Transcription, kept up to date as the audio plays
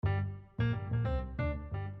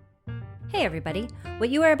Hey everybody, what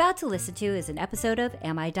you are about to listen to is an episode of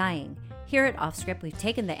Am I Dying? Here at Offscript, we've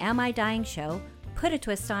taken the Am I Dying show, put a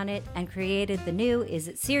twist on it, and created the new Is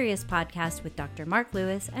It Serious podcast with Dr. Mark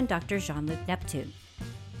Lewis and Dr. Jean-Luc Neptune.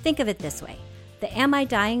 Think of it this way. The Am I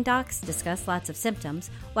Dying docs discuss lots of symptoms,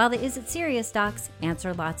 while the Is It Serious docs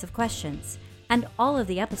answer lots of questions. And all of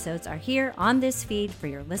the episodes are here on this feed for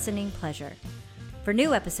your listening pleasure. For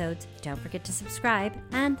new episodes, don't forget to subscribe,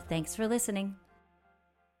 and thanks for listening.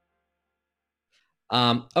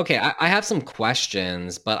 Okay, I have some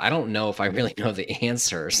questions, but I don't know if I really know the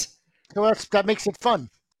answers. Well, that makes it fun.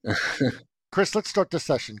 Chris, let's start this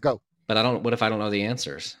session. Go. But what if I don't know the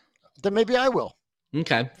answers? Then maybe I will.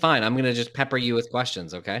 Okay, fine. I'm going to just pepper you with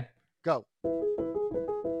questions, okay? Go.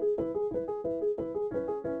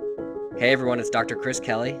 Hey everyone, it's Dr. Chris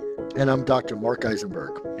Kelly. And I'm Dr. Mark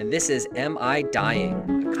Eisenberg. And this is Am I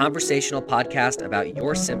Dying? A conversational podcast about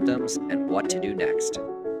your symptoms and what to do next.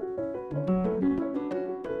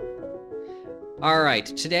 All right,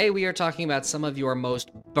 today we are talking about some of your most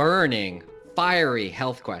burning, fiery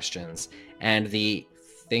health questions and the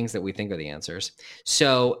things that we think are the answers.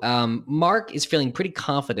 So Mark is feeling pretty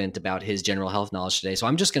confident about his general health knowledge today. So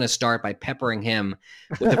I'm just going to start by peppering him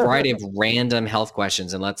with a variety of random health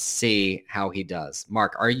questions, and let's see how he does.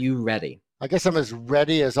 Mark, are you ready? I guess I'm as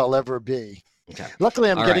ready as I'll ever be. Okay. Luckily,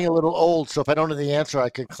 I'm getting a little old, so if I don't know the answer, I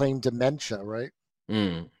can claim dementia, right?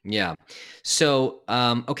 Yeah. So,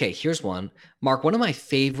 okay, here's one. Mark, one of my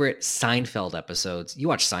favorite Seinfeld episodes. You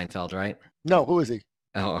watch Seinfeld, right? No, who is he?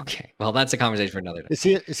 Oh, okay. Well, that's a conversation for another day.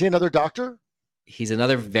 Is he another doctor? He's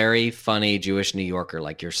another very funny Jewish New Yorker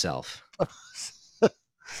like yourself.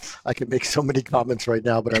 I can make so many comments right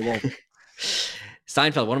now, but I won't.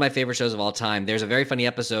 Seinfeld, one of my favorite shows of all time. There's a very funny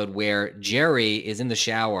episode where Jerry is in the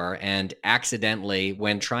shower and accidentally,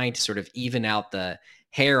 when trying to sort of even out the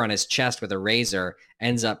hair on his chest with a razor,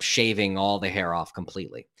 ends up shaving all the hair off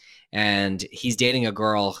completely. And he's dating a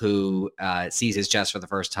girl who sees his chest for the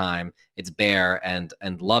first time. It's bare and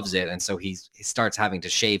loves it. And so he starts having to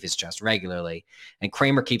shave his chest regularly. And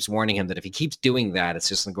Kramer keeps warning him that if he keeps doing that, it's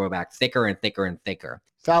just going to grow back thicker and thicker and thicker.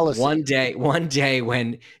 Fallacy. One day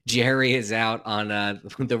when Jerry is out on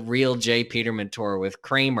the real Jay Peterman tour with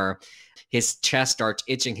Kramer, his chest starts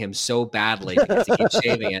itching him so badly because he keeps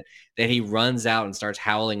shaving it that he runs out and starts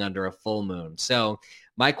howling under a full moon. So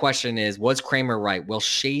my question is, was Kramer right? Will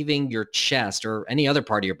shaving your chest or any other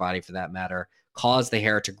part of your body for that matter cause the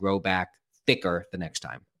hair to grow back thicker the next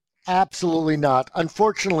time? Absolutely not.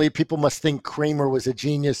 Unfortunately, people must think Kramer was a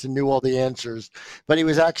genius and knew all the answers, but he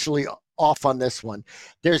was actually off on this one.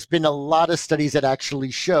 There's been a lot of studies that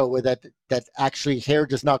actually show that actually hair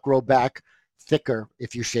does not grow back thicker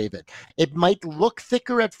if you shave it. It might look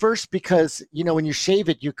thicker at first because, when you shave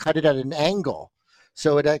it, you cut it at an angle.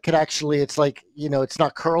 So it could actually, it's like, it's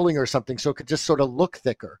not curling or something. So it could just sort of look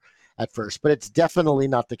thicker at first, but it's definitely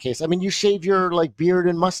not the case. I mean, you shave your beard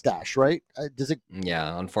and mustache, right? Does it?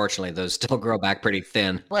 Yeah, unfortunately, those still grow back pretty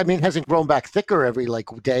thin. I mean, it hasn't grown back thicker every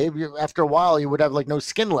day. After a while, you would have no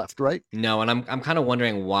skin left, right? No, and I'm kind of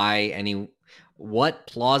wondering what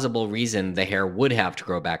plausible reason the hair would have to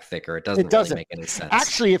grow back thicker. It doesn't really make any sense.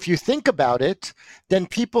 Actually, if you think about it, then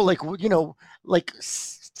people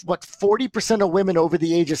 40% of women over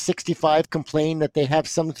the age of 65 complain that they have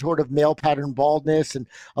some sort of male pattern baldness, and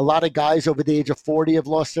a lot of guys over the age of 40 have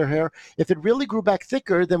lost their hair. If it really grew back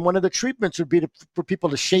thicker, then one of the treatments would be for people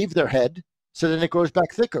to shave their head so then it grows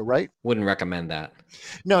back thicker, right? Wouldn't recommend that.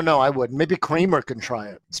 No, I wouldn't. Maybe Kramer can try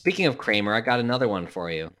it. Speaking of Kramer, I got another one for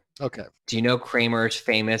you. Okay. Do you know Kramer's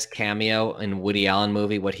famous cameo in Woody Allen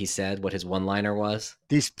movie, what he said, what his one-liner was?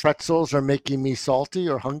 These pretzels are making me salty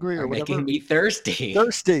or hungry or whatever. Making me thirsty.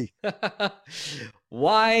 Thirsty.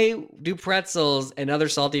 Why do pretzels and other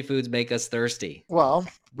salty foods make us thirsty? Well,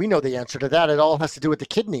 we know the answer to that. It all has to do with the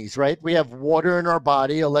kidneys, right? We have water in our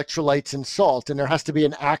body, electrolytes, and salt, and there has to be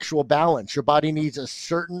an actual balance. Your body needs a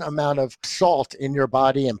certain amount of salt in your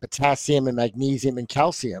body, and potassium and magnesium and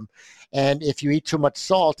calcium. And if you eat too much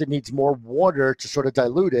salt, it needs more water to sort of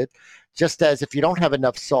dilute it. Just as if you don't have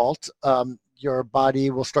enough salt, your body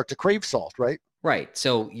will start to crave salt, right? Right.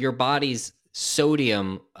 So your body's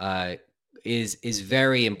sodium is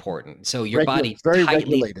very important. So your body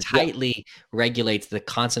tightly regulates the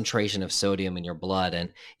concentration of sodium in your blood,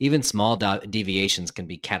 and even small deviations can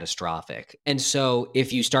be catastrophic. And so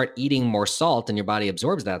if you start eating more salt and your body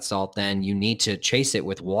absorbs that salt, then you need to chase it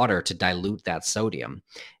with water to dilute that sodium.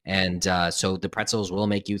 And so the pretzels will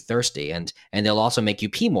make you thirsty, and they'll also make you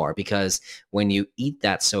pee more, because when you eat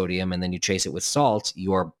that sodium and then you chase it with salt,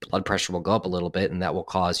 your blood pressure will go up a little bit, and that will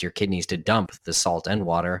cause your kidneys to dump the salt and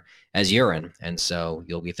water as urine. And so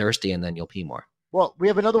you'll be thirsty and then you'll pee more. Well, we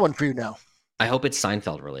have another one for you now. I hope it's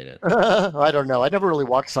Seinfeld related. I don't know. I never really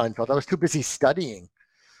watched Seinfeld. I was too busy studying.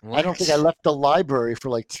 What? I don't think I left the library for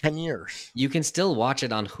like 10 years. You can still watch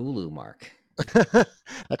it on Hulu, Mark.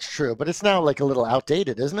 That's true, but it's now like a little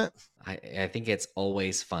outdated, isn't it? I think it's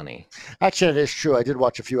always funny. Actually, it is true. I did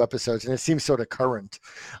watch a few episodes, and it seems sort of current.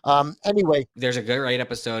 Anyway. There's a great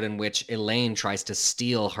episode in which Elaine tries to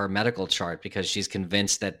steal her medical chart because she's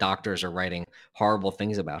convinced that doctors are writing horrible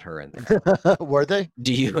things about her. And were they?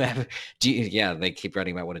 Yeah, they keep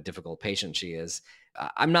writing about what a difficult patient she is.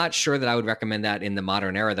 I'm not sure that I would recommend that in the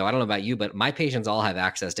modern era, though. I don't know about you, but my patients all have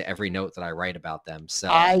access to every note that I write about them. So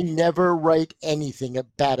I never write anything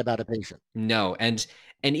bad about a patient. No, and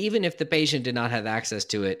even if the patient did not have access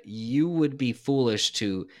to it, you would be foolish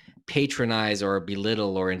to patronize or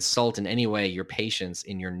belittle or insult in any way your patients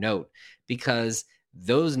in your note, because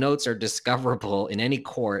those notes are discoverable in any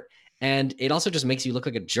court. And it also just makes you look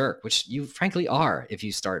like a jerk, which you frankly are if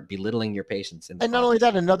you start belittling your patients. And not only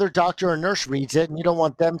that, another doctor or nurse reads it, and you don't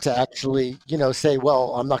want them to actually, say,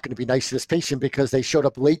 well, I'm not going to be nice to this patient because they showed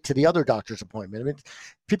up late to the other doctor's appointment. I mean,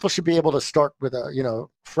 people should be able to start with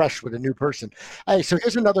fresh with a new person. Hey, so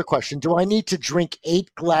here's another question. Do I need to drink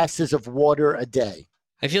 8 glasses of water a day?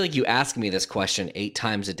 I feel like you ask me this question 8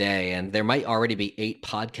 times a day, and there might already be 8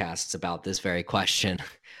 podcasts about this very question.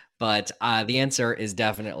 But the answer is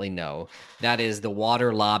definitely no. That is the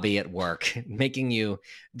water lobby at work, making you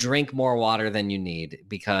drink more water than you need,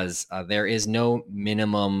 because there is no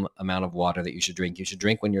minimum amount of water that you should drink. You should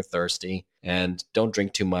drink when you're thirsty, and don't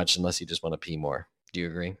drink too much unless you just want to pee more. Do you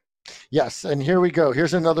agree? Yes, and here we go.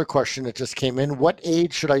 Here's another question that just came in. What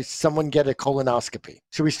age should someone get a colonoscopy?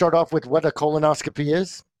 Should we start off with what a colonoscopy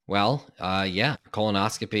is? Well, yeah,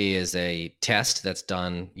 colonoscopy is a test that's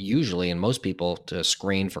done usually in most people to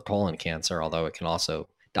screen for colon cancer, although it can also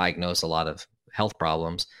diagnose a lot of health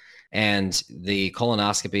problems. And the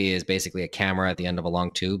colonoscopy is basically a camera at the end of a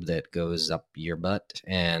long tube that goes up your butt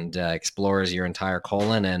and explores your entire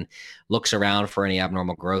colon and looks around for any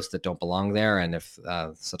abnormal growths that don't belong there. And if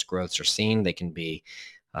such growths are seen, they can be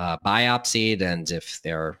biopsied. And if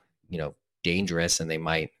they're, dangerous and they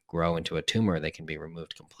might grow into a tumor, they can be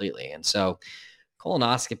removed completely. And so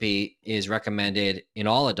colonoscopy is recommended in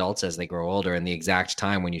all adults as they grow older, and the exact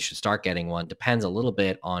time when you should start getting one depends a little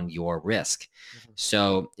bit on your risk. Mm-hmm.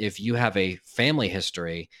 So if you have a family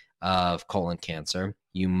history of colon cancer,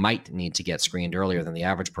 you might need to get screened earlier than the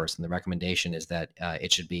average person. The recommendation is that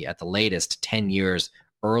it should be at the latest 10 years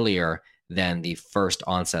earlier than the first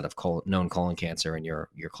onset of known colon cancer in your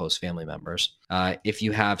close family members. If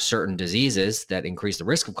you have certain diseases that increase the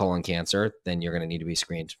risk of colon cancer, then you're going to need to be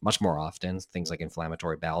screened much more often, things like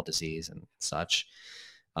inflammatory bowel disease and such.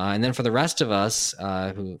 And then for the rest of us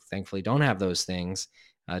who thankfully don't have those things,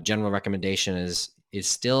 general recommendation is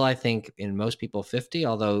still, I think, in most people 50,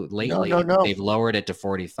 although lately they've lowered it to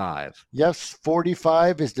 45. Yes,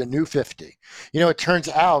 45 is the new 50. It turns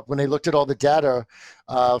out when they looked at all the data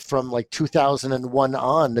from like 2001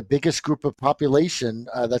 on, the biggest group of population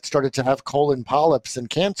that started to have colon polyps and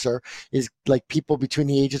cancer is like people between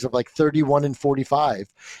the ages of like 31 and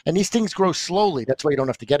 45. And these things grow slowly. That's why you don't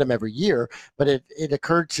have to get them every year. But it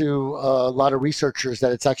occurred to a lot of researchers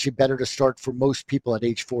that it's actually better to start for most people at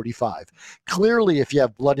age 45. Clearly, if you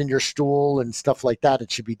have blood in your stool and stuff like that,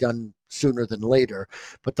 it should be done sooner than later.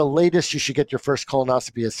 But the latest you should get your first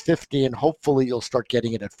colonoscopy is 50, and hopefully you'll start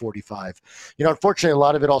getting it at 45. Unfortunately, a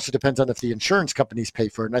lot of it also depends on if the insurance companies pay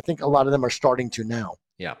for it, and I think a lot of them are starting to now.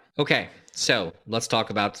 Yeah. Okay. So let's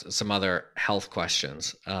talk about some other health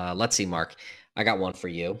questions. Let's see, Mark. I got one for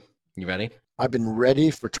you. You ready? I've been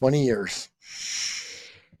ready for 20 years.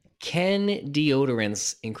 Can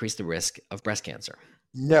deodorants increase the risk of breast cancer?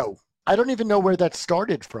 No. I don't even know where that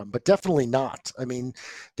started from, but definitely not. I mean,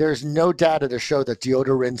 there's no data to show that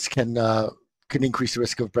deodorants can increase the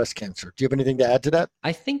risk of breast cancer. Do you have anything to add to that?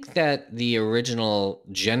 I think that the original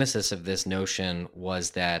genesis of this notion was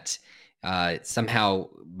that somehow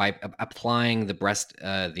by applying the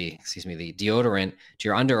deodorant to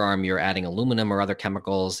your underarm, you're adding aluminum or other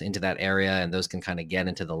chemicals into that area, and those can kind of get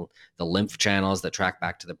into the lymph channels that track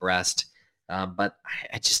back to the breast. But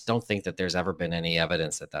I just don't think that there's ever been any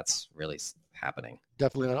evidence that that's really happening.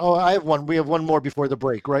 Definitely not. Oh, I have one. We have one more before the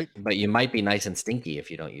break, right? But you might be nice and stinky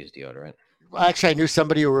if you don't use deodorant. Actually, I knew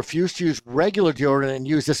somebody who refused to use regular deodorant and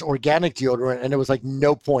use this organic deodorant, and it was like,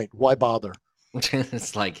 no point. Why bother?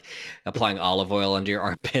 It's like applying olive oil under your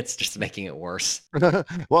armpits, just making it worse.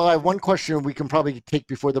 Well, I have one question we can probably take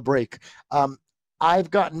before the break.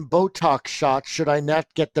 I've gotten Botox shots. Should I not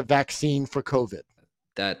get the vaccine for COVID?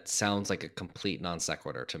 that sounds like a complete non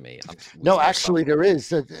sequitur to me. No, actually there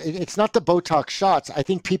is. It's not the Botox shots. I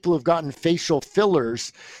think people have gotten facial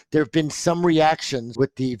fillers. There have been some reactions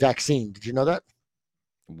with the vaccine. Did you know that?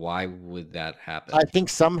 Why would that happen? I think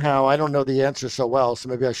somehow, I don't know the answer so well, so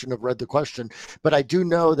maybe I shouldn't have read the question, but I do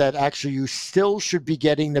know that actually you still should be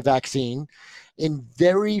getting the vaccine. In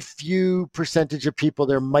very few percentage of people,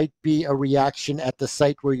 there might be a reaction at the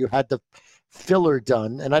site where you had the filler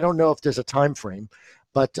done. And I don't know if there's a time frame,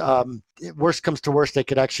 but worst comes to worst, they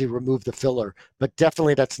could actually remove the filler. But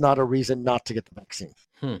definitely that's not a reason not to get the vaccine.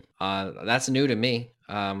 That's new to me.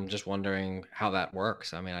 Just wondering how that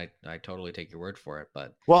works. I mean, I totally take your word for it,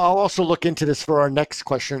 but. Well, I'll also look into this for our next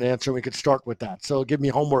question and answer. We could start with that. So give me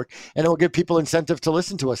homework, and it will give people incentive to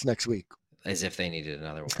listen to us next week. As if they needed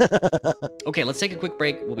another one. Okay, let's take a quick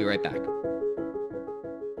break. We'll be right back.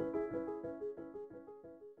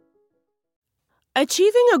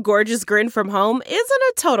 Achieving a gorgeous grin from home isn't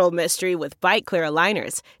a total mystery with Byte Clear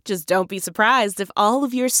aligners. Just don't be surprised if all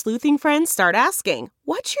of your sleuthing friends start asking,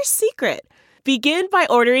 "What's your secret?" Begin by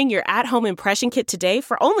ordering your at-home impression kit today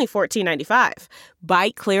for only $14.95.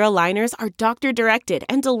 Byte Clear aligners are doctor-directed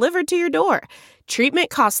and delivered to your door.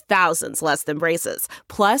 Treatment costs thousands less than braces.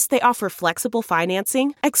 Plus, they offer flexible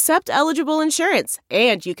financing, accept eligible insurance,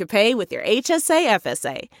 and you can pay with your HSA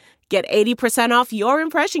FSA. Get 80% off your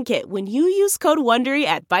impression kit when you use code WONDERY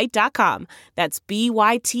at Byte.com. That's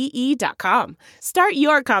BYTE.com. Start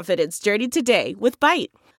your confidence journey today with Byte.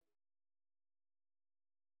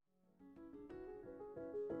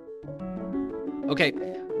 Okay,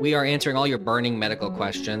 we are answering all your burning medical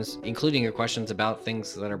questions, including your questions about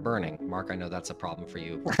things that are burning. Mark, I know that's a problem for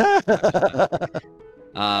you.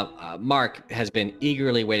 Mark has been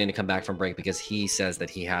eagerly waiting to come back from break because he says that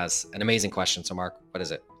he has an amazing question. So Mark, what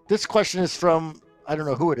is it? This question is from, I don't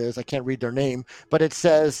know who it is. I can't read their name, but it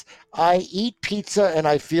says, I eat pizza and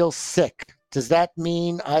I feel sick. Does that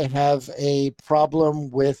mean I have a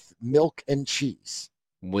problem with milk and cheese?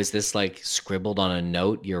 Was this like scribbled on a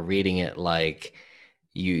note? You're reading it like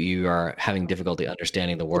you are having difficulty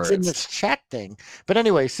understanding the words. It's in this chat thing. But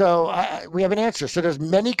anyway, so we have an answer. So there's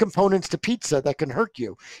many components to pizza that can hurt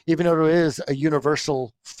you, even though it is a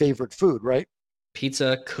universal favorite food, right?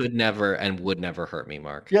 Pizza could never and would never hurt me,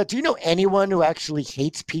 Mark. Yeah. Do you know anyone who actually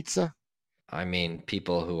hates pizza? I mean,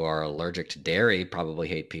 people who are allergic to dairy probably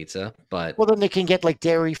hate pizza, but... Well, then they can get like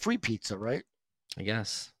dairy-free pizza, right? I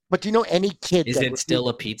guess. But do you know any kid... Is it still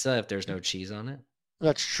a pizza if there's no cheese on it?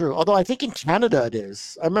 That's true. Although I think in Canada it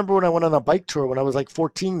is. I remember when I went on a bike tour when I was like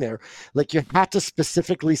 14 there, like you had to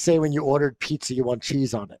specifically say when you ordered pizza, you want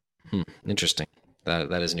cheese on it. Interesting.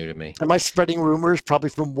 That is new to me. Am I spreading rumors probably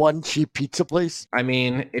from one cheap pizza place? I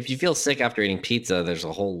mean, if you feel sick after eating pizza, there's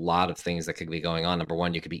a whole lot of things that could be going on. Number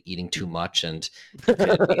one, you could be eating too much and you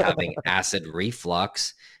could be having acid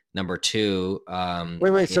reflux. Number two...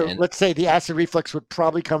 Wait. So let's say the acid reflux would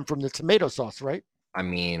probably come from the tomato sauce, right? I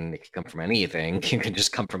mean, it could come from anything. It can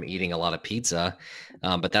just come from eating a lot of pizza.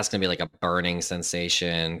 But that's going to be like a burning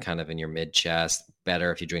sensation kind of in your mid-chest.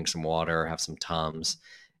 Better if you drink some water, have some Tums.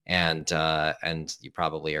 And you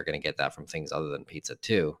probably are going to get that from things other than pizza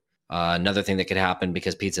too. Another thing that could happen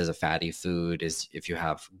because pizza is a fatty food is if you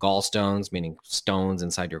have gallstones, meaning stones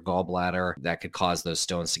inside your gallbladder, that could cause those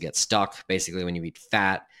stones to get stuck. Basically, when you eat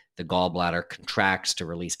fat, the gallbladder contracts to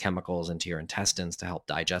release chemicals into your intestines to help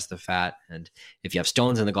digest the fat. And if you have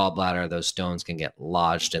stones in the gallbladder, those stones can get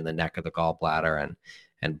lodged in the neck of the gallbladder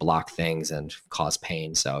and block things and cause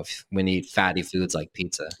pain. So when you eat fatty foods like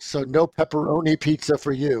pizza. So no pepperoni pizza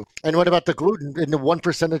for you. And what about the gluten? In the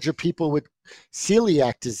 1% of people with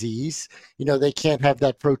celiac disease, they can't have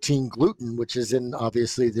that protein gluten, which is in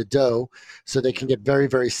obviously the dough. So they can get very,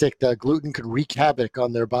 very sick. The gluten could wreak havoc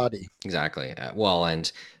on their body. Exactly. Well,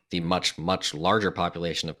 and the much, much larger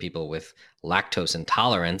population of people with lactose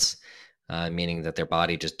intolerance, meaning that their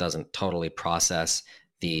body just doesn't totally process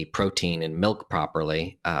the protein in milk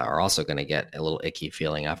properly, are also going to get a little icky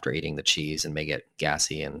feeling after eating the cheese and may get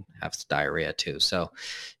gassy and have diarrhea too. So,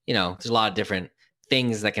 there's a lot of different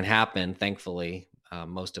things that can happen. Thankfully,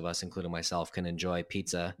 most of us, including myself, can enjoy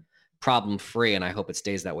pizza problem-free, and I hope it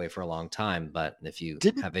stays that way for a long time. But if you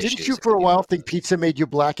have issues... Didn't you for a while think pizza made you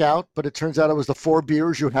black out, but it turns out it was the 4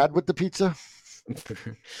 beers you had with the pizza?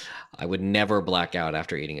 I would never black out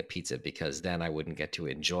after eating a pizza because then I wouldn't get to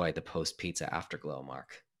enjoy the post-pizza afterglow,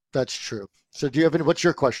 Mark. That's true. So do you have any, what's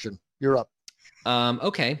your question? You're up.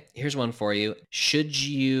 Okay, here's one for you. Should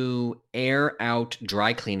you air out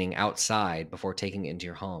dry cleaning outside before taking it into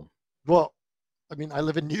your home? Well, I mean, I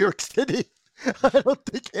live in New York City. I don't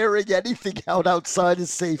think airing anything outside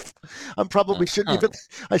is safe. I probably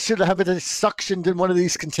I should have it suctioned in one of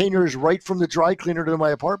these containers right from the dry cleaner to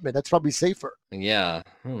my apartment. That's probably safer. Yeah.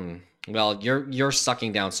 Well, you're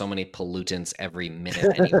sucking down so many pollutants every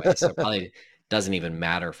minute anyway, so it probably doesn't even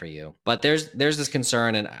matter for you. But there's this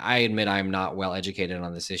concern, and I admit I'm not well educated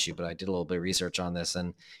on this issue, but I did a little bit of research on this,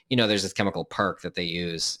 and there's this chemical perc that they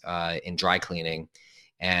use in dry cleaning.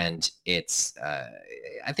 And it's,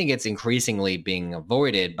 I think it's increasingly being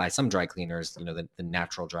avoided by some dry cleaners, the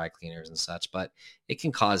natural dry cleaners and such, but it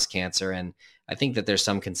can cause cancer. And I think that there's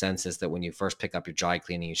some consensus that when you first pick up your dry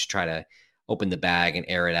cleaning, you should try to open the bag and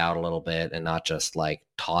air it out a little bit and not just like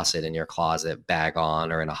toss it in your closet bag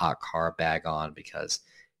on or in a hot car bag on, because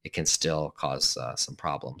it can still cause some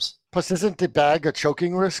problems. Plus, isn't the bag a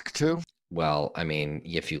choking risk too? Well, I mean,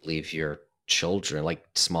 if you leave your children, like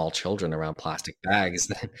small children, around plastic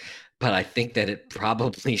bags, but I think that it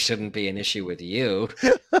probably shouldn't be an issue with you.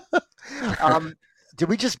 Did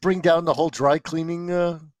we just bring down the whole dry cleaning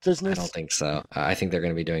business? I don't think so. I think they're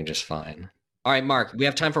going to be doing just fine. All right, Mark, we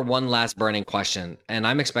have time for one last burning question, and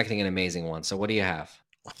I'm expecting an amazing one. So what do you have?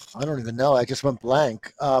 I don't even know. I just went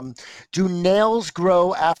blank. Do nails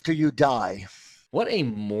grow after you die? What a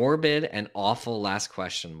morbid and awful last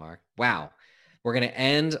question, Mark. Wow. We're going to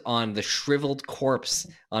end on the shriveled corpse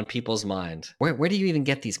on people's mind. Where do you even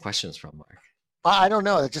get these questions from, Mark? I don't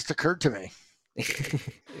know. It just occurred to me.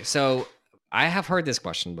 So I have heard this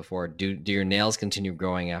question before. Do your nails continue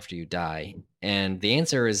growing after you die? And the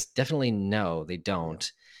answer is definitely no, they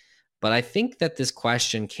don't. But I think that this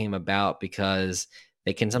question came about because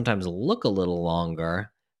they can sometimes look a little longer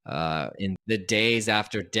in the days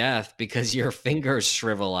after death because your fingers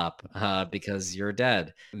shrivel up because you're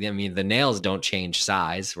dead. I mean, the nails don't change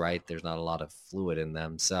size, right? There's not a lot of fluid in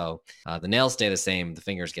them. So the nails stay the same. The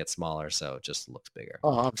fingers get smaller, so it just looks bigger.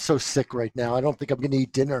 Oh, I'm so sick right now. I don't think I'm going to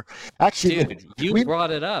eat dinner. Actually, dude, you brought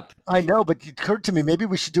it up. I know, but it occurred to me, maybe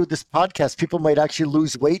we should do this podcast. People might actually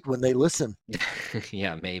lose weight when they listen.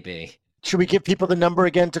 Yeah, maybe. Should we give people the number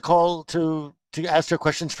again to call to ask their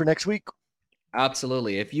questions for next week?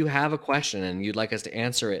 Absolutely. If you have a question and you'd like us to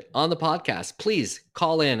answer it on the podcast, please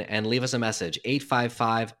call in and leave us a message.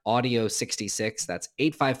 855-AUDIO-66. That's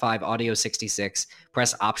 855-AUDIO-66.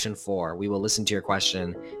 Press option 4. We will listen to your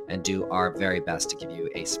question and do our very best to give you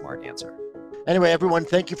a smart answer. Anyway, everyone,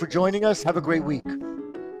 thank you for joining us. Have a great week.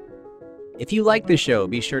 If you like the show,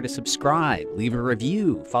 be sure to subscribe, leave a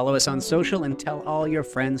review, follow us on social, and tell all your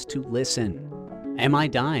friends to listen. Am I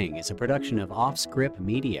Dying is a production of Offscript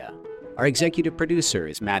Media. Our executive producer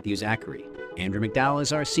is Matthew Zachary. Andrew McDowell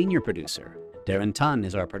is our senior producer. Darren Tunn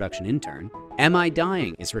is our production intern. Am I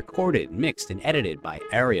Dying is recorded, mixed, and edited by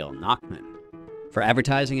Ariel Nachman. For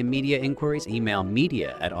advertising and media inquiries, email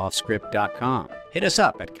media@offscript.com. Hit us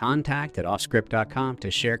up at contact@offscript.com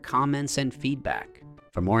to share comments and feedback.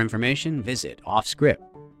 For more information, visit offscript.com.